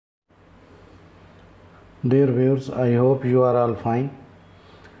Dear viewers, I hope you are all fine.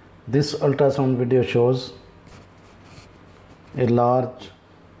 This ultrasound video shows a large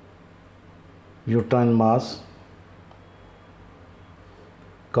uterine mass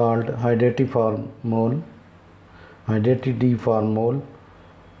called Hydatidiform mole,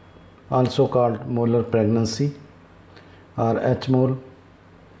 also called molar pregnancy or H mole.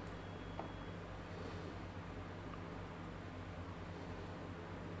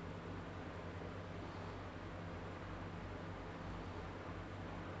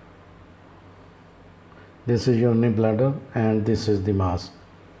 This is urinary bladder and this is the mass.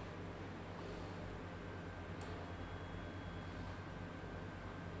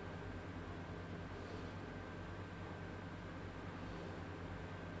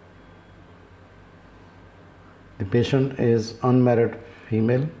 The patient is unmarried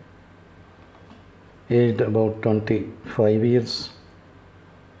female, aged about 25 years,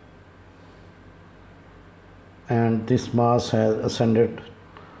 and this mass has ascended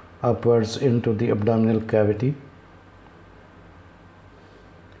upwards into the abdominal cavity,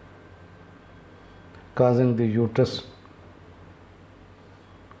 causing the uterus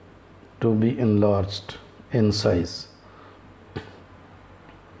to be enlarged in size.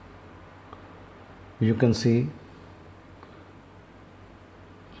 You can see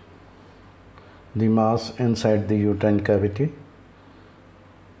the mass inside the uterine cavity,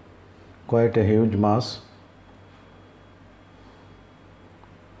 quite a huge mass.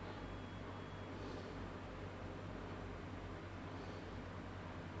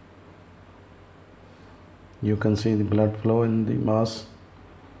 You can see the blood flow in the mass.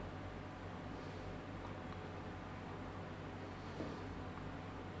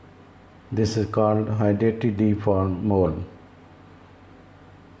 This is called Hydatidiform mole.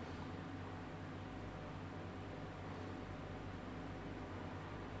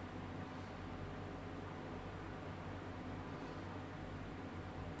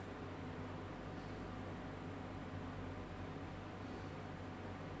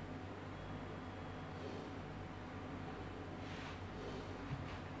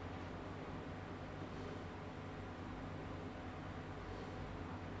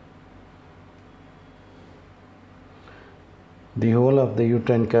 The whole of the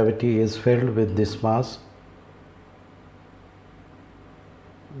uterine cavity is filled with this mass,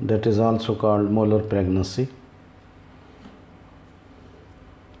 that is also called molar pregnancy.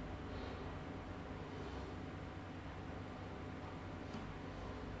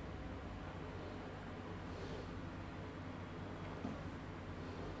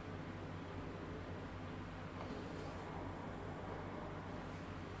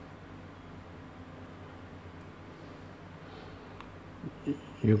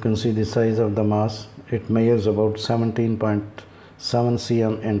 You can see the size of the mass. It measures about 17.7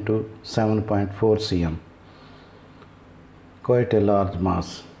 cm into 7.4 cm. Quite a large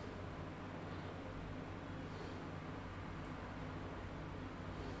mass.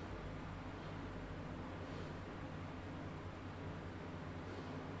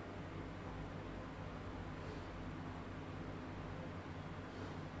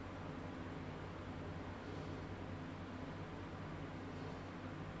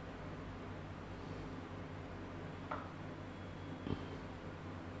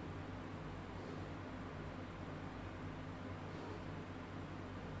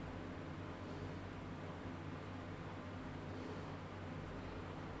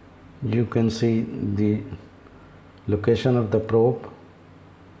 You can see the location of the probe.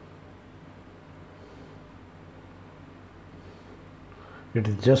 It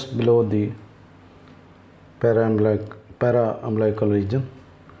is just below the para-umbilical region.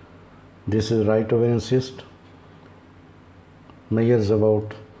 This is right ovarian cyst. Measures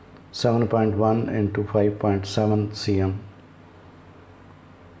about 7.1 into 5.7 cm.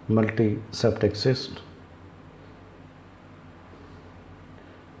 Multi-septic cyst.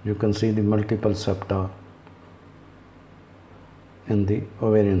 You can see the multiple septa in the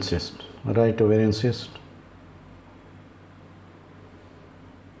ovarian cyst, right ovarian cyst.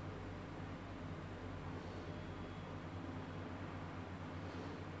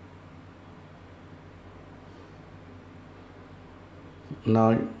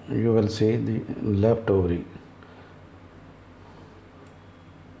 Now you will see the left ovary,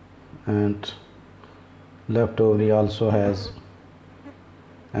 and left ovary also has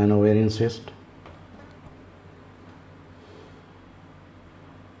an ovarian cyst.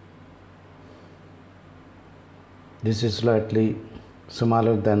 This is slightly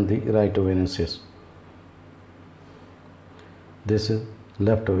smaller than the right ovarian cyst. This is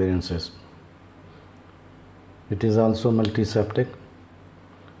left ovarian cyst. It is also multiseptic.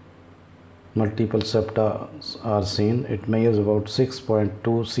 multiple septa are seen. It measures about 6.2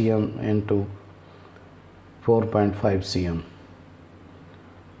 cm into 4.5 cm.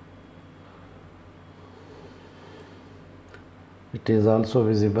 It is also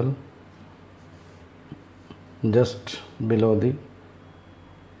visible just below the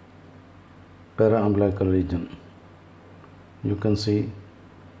para-umbilical region. You can see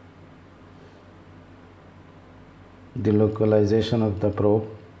the localization of the probe.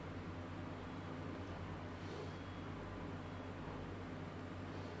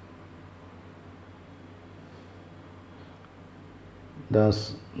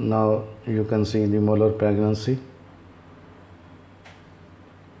 Thus, now you can see the molar pregnancy.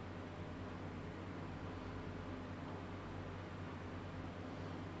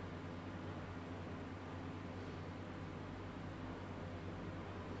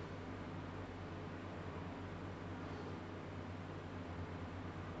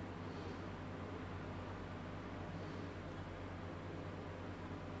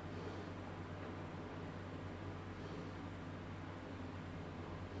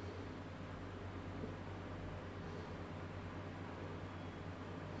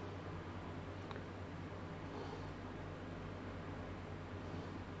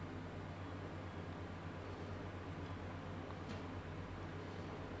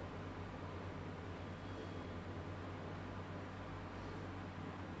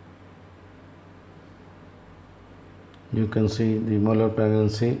 You can see the molar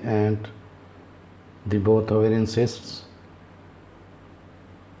pregnancy and the both ovarian cysts.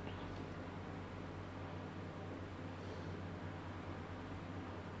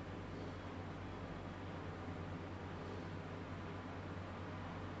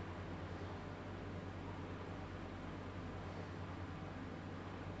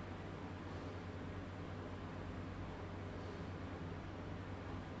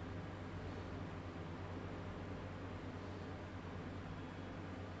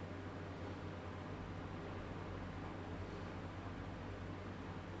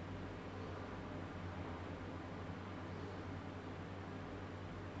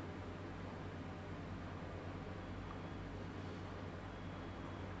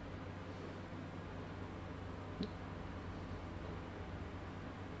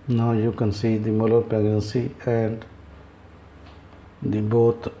 Now you can see the molar pregnancy and the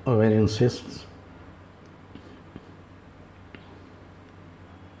both ovarian cysts.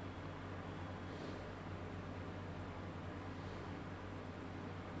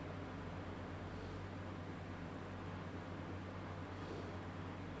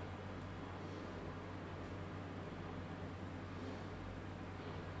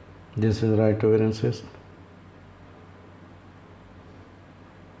 This is right ovarian cyst.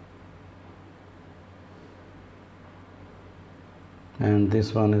 And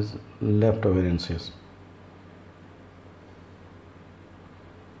this one is left ovarian cyst.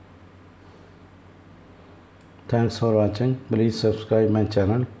 Thanks for watching. Please subscribe my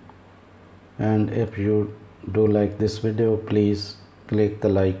channel, and if you do like this video, please click the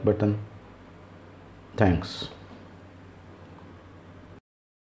like button. Thanks.